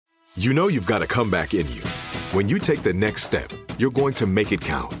You know you've got a comeback in you. When you take the next step, you're going to make it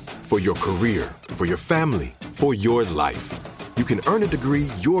count for your career, for your family, for your life. You can earn a degree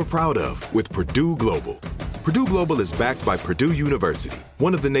you're proud of with Purdue Global. Purdue Global is backed by Purdue University,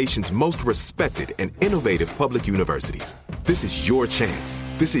 one of the nation's most respected and innovative public universities. This is your chance.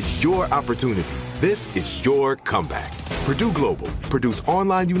 This is your opportunity. This is your comeback. Purdue Global, Purdue's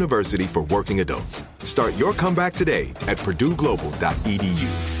online university for working adults. Start your comeback today at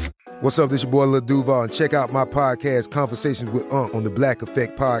purdueglobal.edu. What's up, this your boy Lil Duval, and check out my podcast, Conversations with Unc, on the Black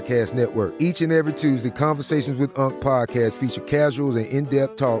Effect Podcast Network. Each and every Tuesday, Conversations with Unc podcast feature casuals and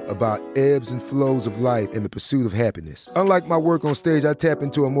in-depth talk about ebbs and flows of life and the pursuit of happiness. Unlike my work on stage, I tap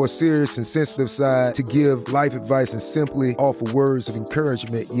into a more serious and sensitive side to give life advice and simply offer words of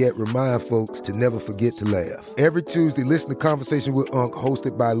encouragement, yet remind folks to never forget to laugh. Every Tuesday, listen to Conversation with Unc,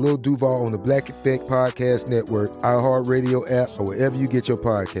 hosted by Lil Duval on the Black Effect Podcast Network, iHeartRadio app, or wherever you get your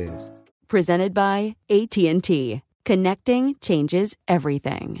podcasts. Presented by AT&T. Connecting changes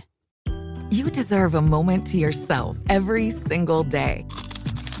everything. You deserve a moment to yourself every single day.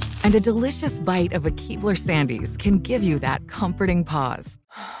 And a delicious bite of a Keebler Sandies can give you that comforting pause.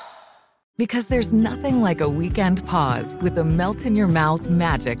 Because there's nothing like a weekend pause with the melt-in-your-mouth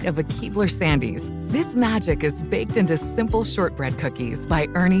magic of a Keebler Sandies. This magic is baked into simple shortbread cookies by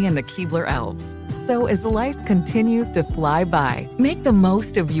Ernie and the Keebler Elves. So as life continues to fly by, make the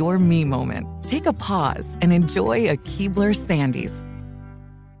most of your me moment. Take a pause and enjoy a Keebler Sandies.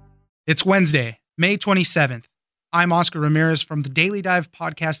 It's Wednesday, May 27th. I'm Oscar Ramirez from the Daily Dive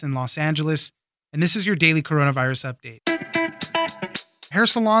podcast in Los Angeles, and this is your daily coronavirus update. Hair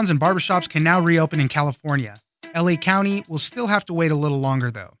salons and barbershops can now reopen in California. LA County will still have to wait a little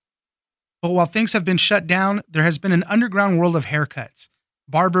longer, though. But while things have been shut down, there has been an underground world of haircuts.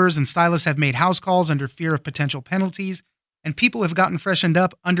 Barbers and stylists have made house calls under fear of potential penalties, and people have gotten freshened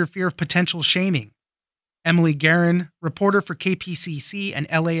up under fear of potential shaming. Emily Guerin, reporter for KPCC and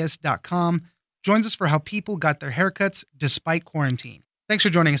LAist.com, joins us for how people got their haircuts despite quarantine. Thanks for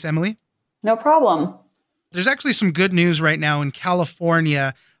joining us, Emily. No problem. There's actually some good news right now in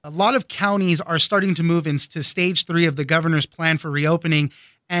California. A lot of counties are starting to move into stage 3 of the governor's plan for reopening.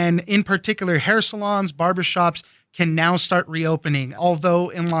 And in particular, hair salons, barbershops can now start reopening. Although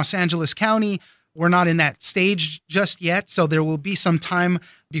in Los Angeles County, we're not in that stage just yet. So there will be some time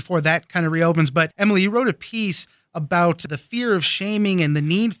before that kind of reopens. But Emily, you wrote a piece about the fear of shaming and the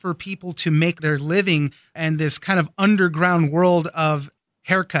need for people to make their living and this kind of underground world of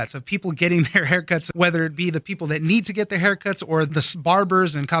haircuts, of people getting their haircuts, whether it be the people that need to get their haircuts or the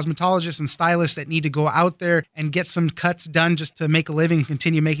barbers and cosmetologists and stylists that need to go out there and get some cuts done just to make a living and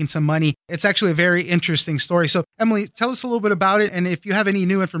continue making some money. It's actually a very interesting story. So, Emily, tell us a little bit about it. And if you have any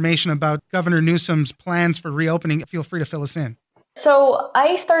new information about Governor Newsom's plans for reopening, feel free to fill us in. So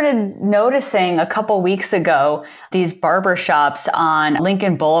I started noticing a couple weeks ago these barber shops on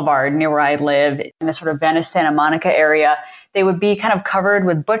Lincoln Boulevard near where I live in the sort of Venice, Santa Monica area. They would be kind of covered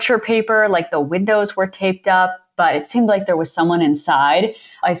with butcher paper, like the windows were taped up, but it seemed like there was someone inside.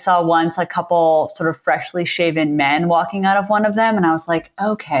 I saw once a couple sort of freshly shaven men walking out of one of them, and I was like,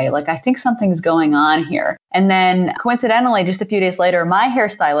 okay, like I think something's going on here. And then coincidentally, just a few days later, my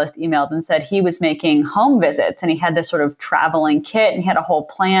hairstylist emailed and said he was making home visits, and he had this sort of traveling kit, and he had a whole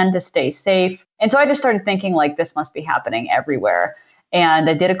plan to stay safe. And so I just started thinking like this must be happening everywhere. And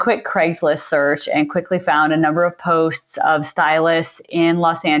I did a quick Craigslist search and quickly found a number of posts of stylists in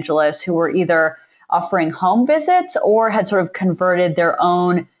Los Angeles who were either offering home visits or had sort of converted their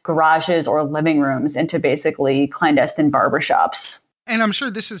own garages or living rooms into basically clandestine barbershops. And I'm sure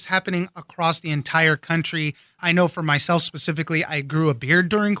this is happening across the entire country. I know for myself specifically, I grew a beard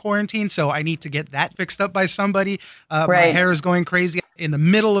during quarantine, so I need to get that fixed up by somebody. Right. My hair is going crazy. In the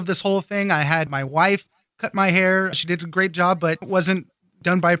middle of this whole thing, I had my wife cut my hair. She did a great job, but it wasn't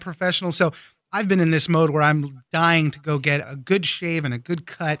done by a professional. So I've been in this mode where I'm dying to go get a good shave and a good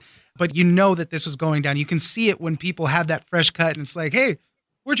cut. But you know that this was going down. You can see it when people have that fresh cut and it's like, hey,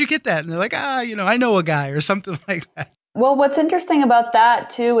 where'd you get that? And they're like, I know a guy or something like that. Well, what's interesting about that,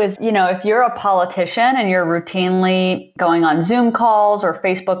 too, is, if you're a politician and you're routinely going on Zoom calls or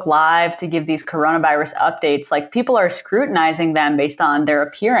Facebook Live to give these coronavirus updates, like people are scrutinizing them based on their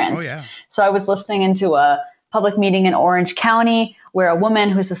appearance. Oh, yeah. So I was listening into a public meeting in Orange County where a woman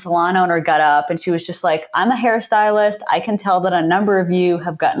who's a salon owner got up and she was just like, I'm a hairstylist. I can tell that a number of you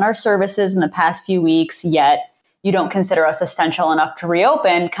have gotten our services in the past few weeks, yet you don't consider us essential enough to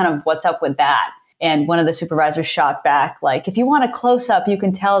reopen. Kind of what's up with that? And one of the supervisors shot back, like, if you want a close-up, you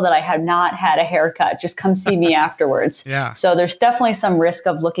can tell that I have not had a haircut. Just come see me afterwards. Yeah. So there's definitely some risk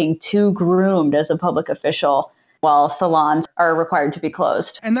of looking too groomed as a public official. while salons are required to be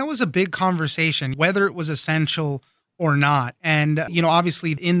closed. And that was a big conversation, whether it was essential or not. And,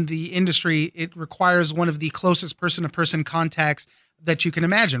 obviously in the industry, it requires one of the closest person-to-person contacts that you can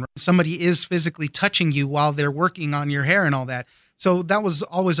imagine. Somebody is physically touching you while they're working on your hair and all that. So that was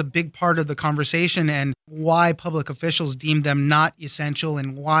always a big part of the conversation and why public officials deemed them not essential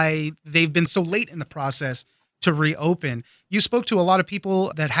and why they've been so late in the process to reopen. You spoke to a lot of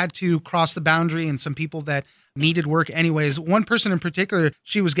people that had to cross the boundary and some people that needed work anyways. One person in particular,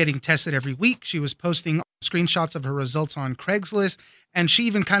 she was getting tested every week. She was posting screenshots of her results on Craigslist, and she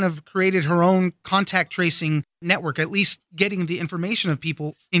even kind of created her own contact tracing network, at least getting the information of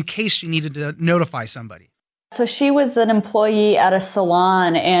people in case she needed to notify somebody. So she was an employee at a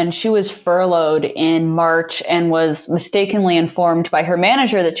salon and she was furloughed in March and was mistakenly informed by her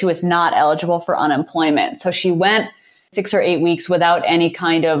manager that she was not eligible for unemployment. So she went 6 or 8 weeks without any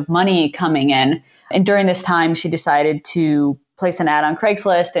kind of money coming in. And during this time, she decided to place an ad on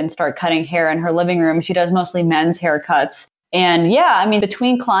Craigslist and start cutting hair in her living room. She does mostly men's haircuts. And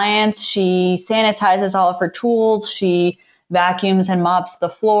between clients, she sanitizes all of her tools. She vacuums and mops the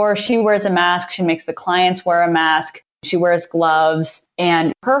floor. She wears a mask. She makes the clients wear a mask. She wears gloves.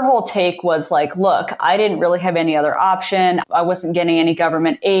 And her whole take was like, look, I didn't really have any other option. I wasn't getting any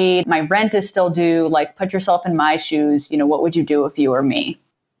government aid. My rent is still due. Like, put yourself in my shoes. What would you do if you were me?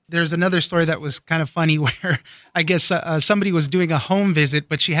 There's another story that was kind of funny where I guess somebody was doing a home visit,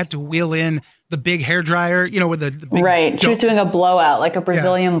 but she had to wheel in the big hairdryer, with the big right. She was doing a blowout, like a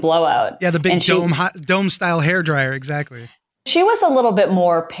Brazilian blowout. Yeah, the big dome style hairdryer. Exactly. She was a little bit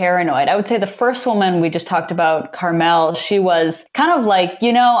more paranoid. I would say the first woman we just talked about, Carmel, she was kind of like,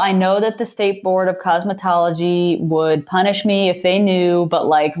 I know that the State Board of Cosmetology would punish me if they knew, but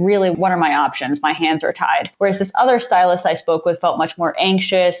like, really, what are my options? My hands are tied. Whereas this other stylist I spoke with felt much more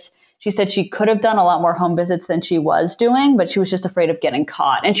anxious. She said she could have done a lot more home visits than she was doing, but she was just afraid of getting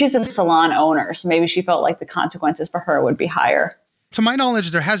caught. And she's a salon owner, so maybe she felt like the consequences for her would be higher. To my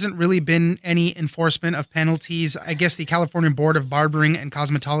knowledge, there hasn't really been any enforcement of penalties. I guess the California Board of Barbering and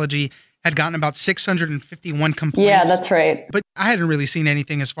Cosmetology had gotten about 651 complaints. Yeah, that's right. But I hadn't really seen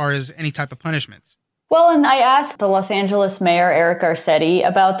anything as far as any type of punishments. Well, and I asked the Los Angeles Mayor, Eric Garcetti,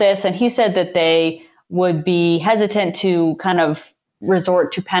 about this, and he said that they would be hesitant to kind of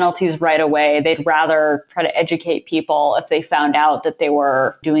resort to penalties right away. They'd rather try to educate people if they found out that they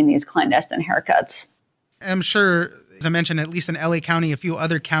were doing these clandestine haircuts. I'm sure, as I mentioned, at least in LA County, a few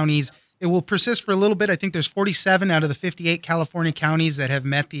other counties, it will persist for a little bit. I think there's 47 out of the 58 California counties that have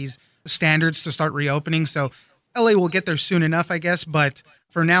met these standards to start reopening. So LA will get there soon enough, I guess. But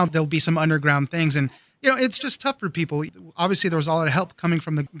for now, there'll be some underground things. And, it's just tough for people. Obviously, there was a lot of help coming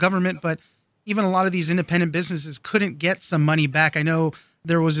from the government, but even a lot of these independent businesses couldn't get some money back. I know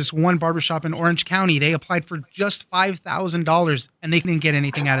there was this one barbershop in Orange County. They applied for just $5,000 and they didn't get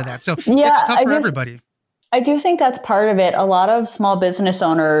anything out of that. So it's tough for everybody. I do think that's part of it. A lot of small business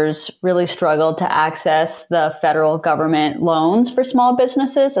owners really struggled to access the federal government loans for small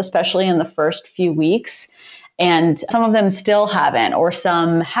businesses, especially in the first few weeks. And some of them still haven't, or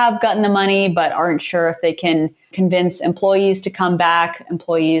some have gotten the money but aren't sure if they can convince employees to come back.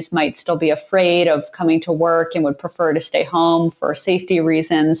 Employees might still be afraid of coming to work and would prefer to stay home for safety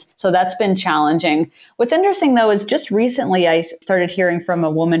reasons. So that's been challenging. What's interesting, though, is just recently I started hearing from a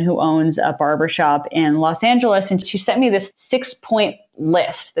woman who owns a barbershop in Los Angeles, and she sent me this 6-point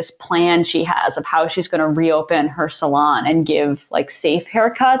list, this plan she has of how she's going to reopen her salon and give like safe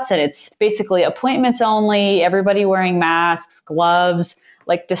haircuts. And it's basically appointments only, everybody wearing masks, gloves,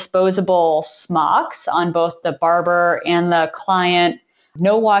 like disposable smocks on both the barber and the client,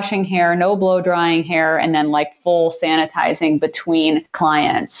 no washing hair, no blow drying hair, and then like full sanitizing between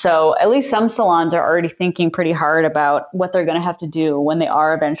clients. So at least some salons are already thinking pretty hard about what they're going to have to do when they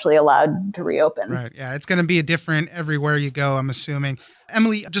are eventually allowed to reopen. Right. Yeah. It's going to be a different everywhere you go, I'm assuming.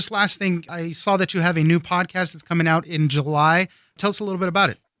 Emily, just last thing, I saw that you have a new podcast that's coming out in July. Tell us a little bit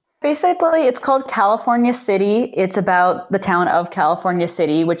about it. Basically, it's called California City. It's about the town of California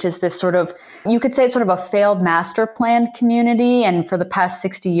City, which is this sort of, you could say it's sort of a failed master plan community. And for the past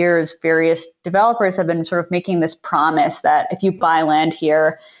 60 years, various developers have been sort of making this promise that if you buy land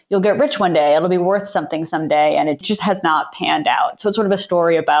here, you'll get rich one day. It'll be worth something someday. And it just has not panned out. So it's sort of a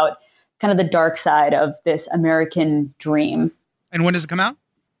story about kind of the dark side of this American dream. And when does it come out?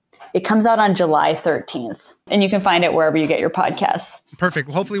 It comes out on July 13th. And you can find it wherever you get your podcasts. Perfect.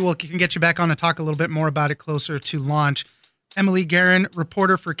 Well, hopefully we can get you back on to talk a little bit more about it closer to launch. Emily Guerin,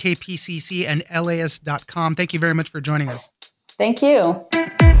 reporter for KPCC and LAist.com. Thank you very much for joining us. Thank you.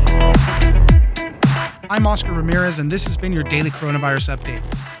 I'm Oscar Ramirez, and this has been your daily coronavirus update.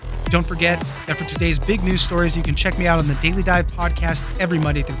 Don't forget that for today's big news stories, you can check me out on the Daily Dive podcast every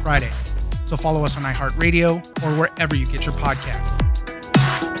Monday through Friday. So follow us on iHeartRadio or wherever you get your podcasts.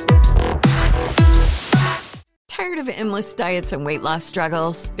 Tired of endless diets and weight loss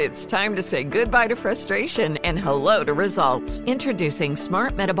struggles? It's time to say goodbye to frustration and hello to results. Introducing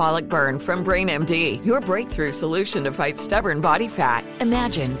Smart Metabolic Burn from BrainMD, your breakthrough solution to fight stubborn body fat.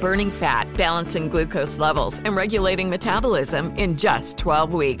 Imagine burning fat, balancing glucose levels, and regulating metabolism in just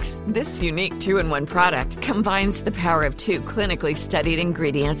 12 weeks. This unique 2-in-1 product combines the power of 2 clinically studied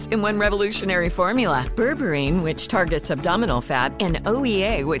ingredients in one revolutionary formula. Berberine, which targets abdominal fat, and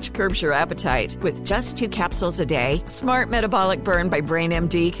OEA, which curbs your appetite. With just 2 capsules a day, Smart Metabolic Burn by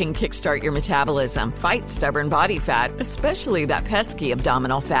BrainMD can kickstart your metabolism, fight stubborn body fat, especially that pesky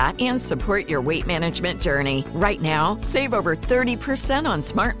abdominal fat, and support your weight management journey. Right now, save over 30% on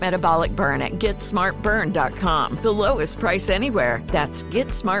Smart Metabolic Burn at GetSmartBurn.com. The lowest price anywhere. That's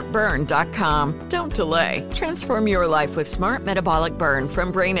GetSmartBurn.com. Don't delay. Transform your life with Smart Metabolic Burn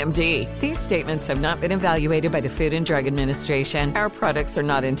from BrainMD. These statements have not been evaluated by the Food and Drug Administration. Our products are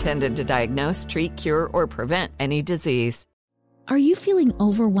not intended to diagnose, treat, cure, or prevent any disease. Are you feeling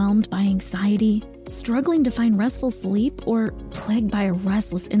overwhelmed by anxiety, struggling to find restful sleep, or plagued by a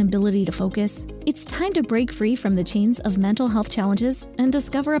restless inability to focus? It's time to break free from the chains of mental health challenges and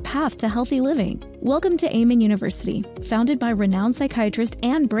discover a path to healthy living. Welcome to Amen University, founded by renowned psychiatrist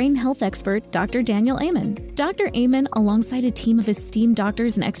and brain health expert Dr. Daniel Amen. Dr. Amen, alongside a team of esteemed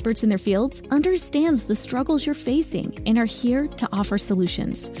doctors and experts in their fields, understands the struggles you're facing and are here to offer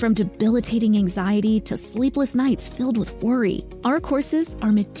solutions. From debilitating anxiety to sleepless nights filled with worry, our courses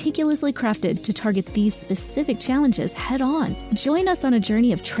are meticulously crafted to target these specific challenges head-on. Join us on a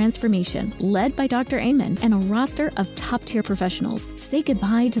journey of transformation led by Dr. Amen and a roster of top-tier professionals. Say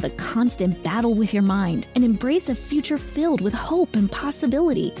goodbye to the constant battle with your mind and embrace a future filled with hope and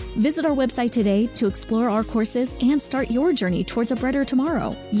possibility. Visit our website today to explore our courses and start your journey towards a brighter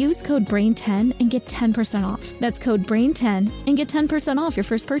tomorrow. Use code BRAIN10 and get 10% off. That's code BRAIN10 and get 10% off your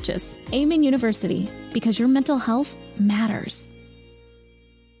first purchase. Amen University, because your mental health matters.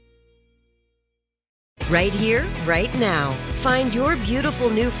 Right here, right now. Find your beautiful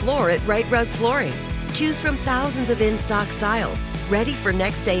new floor at Right Rug Flooring. Choose from thousands of in-stock styles, ready for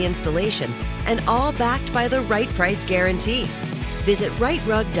next day installation, and all backed by the right price guarantee. Visit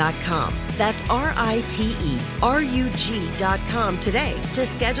rightrug.com. That's RITERUG.com today to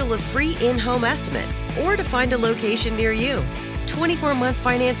schedule a free in-home estimate or to find a location near you. 24-month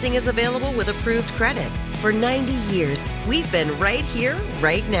financing is available with approved credit. For 90 years, we've been right here,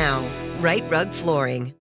 right now. Right Rug Flooring.